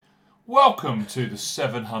Welcome to the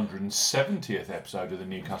 770th episode of the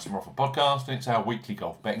New Customer Offer Podcast, and it's our weekly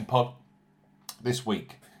golf betting pod. This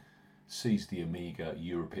week sees the Amiga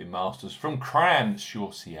European Masters from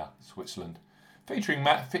Kranz-Schurcia, Switzerland, featuring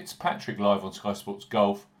Matt Fitzpatrick live on Sky Sports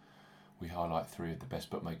Golf. We highlight three of the best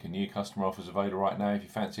bookmaker new customer offers available right now. If you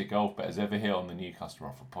fancy a golf bet as ever here on the New Customer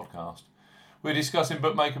Offer Podcast, we're discussing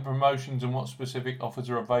bookmaker promotions and what specific offers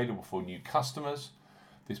are available for new customers.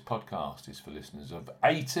 This podcast is for listeners of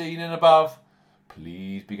 18 and above.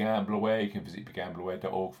 Please be gamble aware. You can visit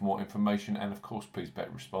begambleaware.org for more information, and of course, please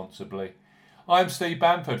bet responsibly. I'm Steve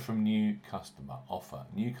Bamford from New Customer Offer,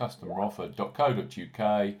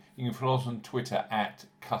 newcustomeroffer.co.uk. You can follow us on Twitter at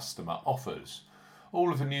Customer Offers. All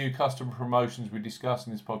of the new customer promotions we discuss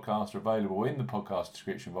in this podcast are available in the podcast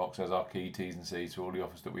description box as our key T's and C's for all the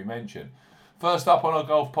offers that we mention. First up on our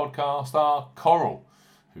golf podcast are Coral,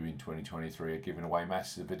 who in 2023 are giving away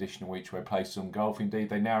massive additional each-way places on golf. Indeed,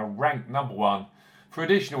 they now rank number one for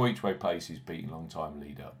additional each-way places, beating long-time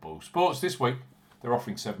leader Bull Sports. This week, they're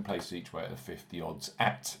offering 7 places each way at the 50 odds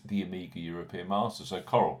at the Amiga European Masters. So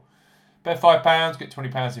Coral, bet £5, get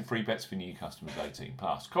 £20 in free bets for new customers 18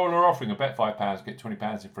 plus. Coral are offering a bet £5, get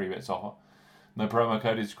 £20 in free bets offer. No promo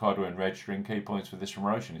code is required when registering. Key points for this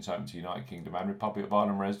promotion: it's open to United Kingdom and Republic of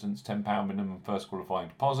Ireland residents. £10 minimum first qualifying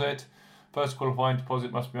deposit. First qualifying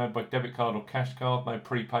deposit must be made by debit card or cash card. No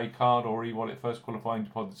prepaid card or e-wallet first qualifying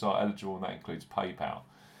deposits are eligible, and that includes PayPal.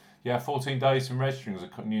 You have 14 days from registering as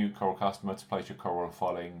a new Coral customer to place your Coral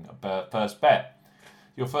following first bet.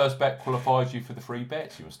 Your first bet qualifies you for the free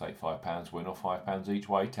bets. You must stake £5 win or £5 each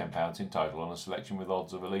way, £10 in total on a selection with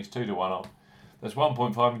odds of at least 2 to 1 on. That's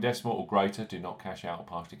 1.5 in decimal or greater. Do not cash out or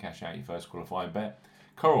partially cash out your first qualifying bet.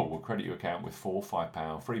 Coral will credit your account with 4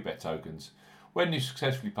 £5 free bet tokens when you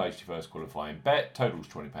successfully place your first qualifying bet. Totals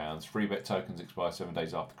 £20. Free bet tokens expire 7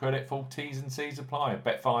 days after credit. Full T's and C's apply.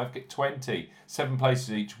 Bet 5, get 20. 7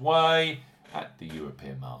 places each way at the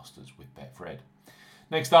European Masters with Betfred.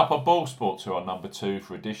 Next up are Ball Sports, who are number 2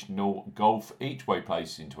 for additional golf each way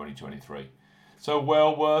places in 2023. So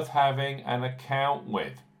well worth having an account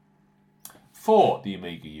with. For the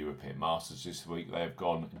Amiga European Masters this week, they have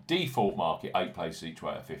gone default market 8 places each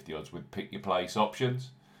way at 50 odds with pick your place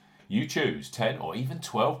options. You choose 10 or even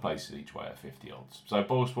 12 places each way at 50 odds. So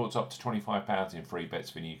Ball Sports up to £25 in free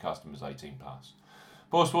bets for new customers 18 plus.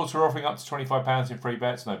 Ball Sports are offering up to £25 in free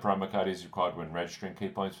bets. No promo code is required when registering. Key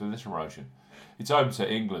points for this promotion: it's open to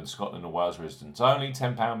England, Scotland and Wales residents only.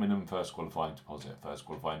 £10 minimum first qualifying deposit. First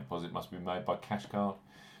qualifying deposit must be made by cash card.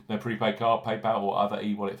 No prepaid card, PayPal or other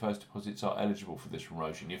e-wallet first deposits are eligible for this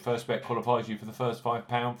promotion. Your first bet qualifies you for the first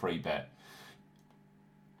 £5 free bet.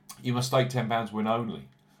 You must stake £10 win only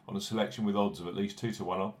on a selection with odds of at least 2 to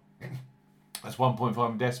 1 on. That's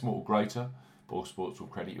 1.5 in decimal or greater. Ball Sports will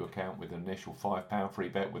credit your account with an initial £5 free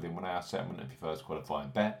bet within 1 hour settlement of your first qualifying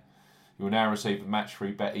bet. You will now receive a match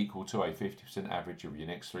free bet equal to a 50% average of your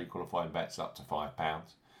next 3 qualifying bets up to £5.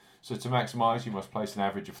 So to maximise, you must place an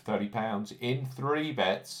average of £30 in 3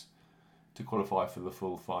 bets to qualify for the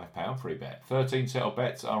full £5 free bet. 13 settled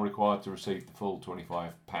bets are required to receive the full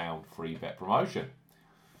 £25 free bet promotion.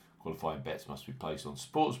 Qualifying bets must be placed on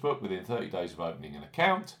Sportsbook within 30 days of opening an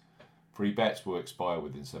account. Free bets will expire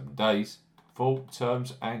within 7 days. Full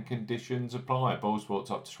terms and conditions apply. Ball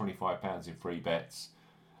Sports up to £25 in free bets.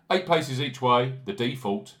 8 places each way, the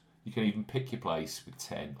default. You can even pick your place with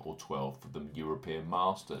 10 or 12 for the European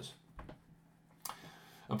Masters.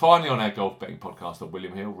 And finally, on our golf betting podcast on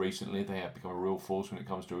William Hill, recently they have become a real force when it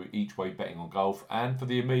comes to each way betting on golf. And for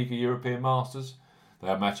the Amiga European Masters, they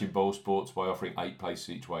are matching Ball Sports by offering 8 places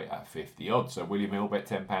each way at 50 odds. So William Hill, bet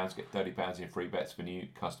 £10, get £30 in free bets for new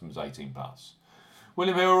customers 18 plus.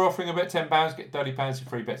 William Hill are offering a bet £10, get £30 in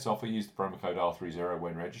free bets offer. Use the promo code R30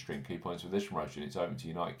 when registering. Key points for this promotion: it's open to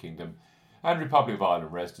United Kingdom and Republic of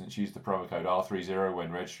Ireland residents. Use the promo code R30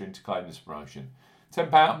 when registering to claim this promotion.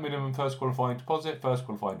 £10 minimum first qualifying deposit. First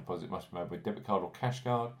qualifying deposit must be made with debit card or cash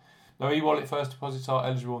card. No e-wallet first deposits are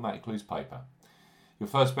eligible, and that includes PayPal. Your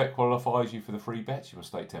first bet qualifies you for the free bets. You must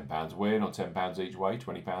stake £10 win or £10 each way,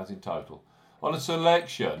 £20 in total on a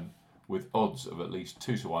selection with odds of at least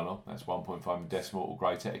 2 to 1 on. That's 1.5 in decimal or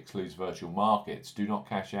greater. Excludes virtual markets. Do not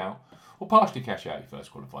cash out or partially cash out your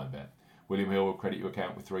first qualifying bet. William Hill will credit your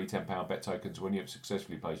account with 3 £10 bet tokens when you have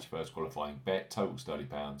successfully placed your first qualifying bet. Totals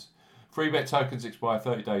 £30. Free bet tokens expire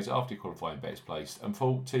 30 days after your qualifying bet is placed, and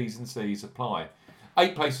full T's and C's apply.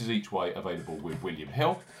 8 places each way available with William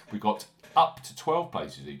Hill. We've got up to 12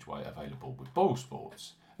 places each way available with Ball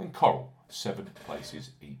Sports, and Coral 7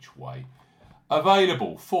 places each way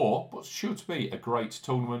available for what should be a great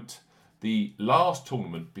tournament. The last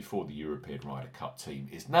tournament before the European Ryder Cup team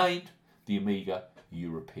is named the Amiga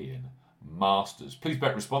European Masters. Please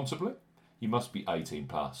bet responsibly. You must be 18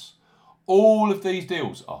 plus. All of these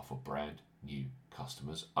deals are for brand new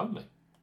customers only.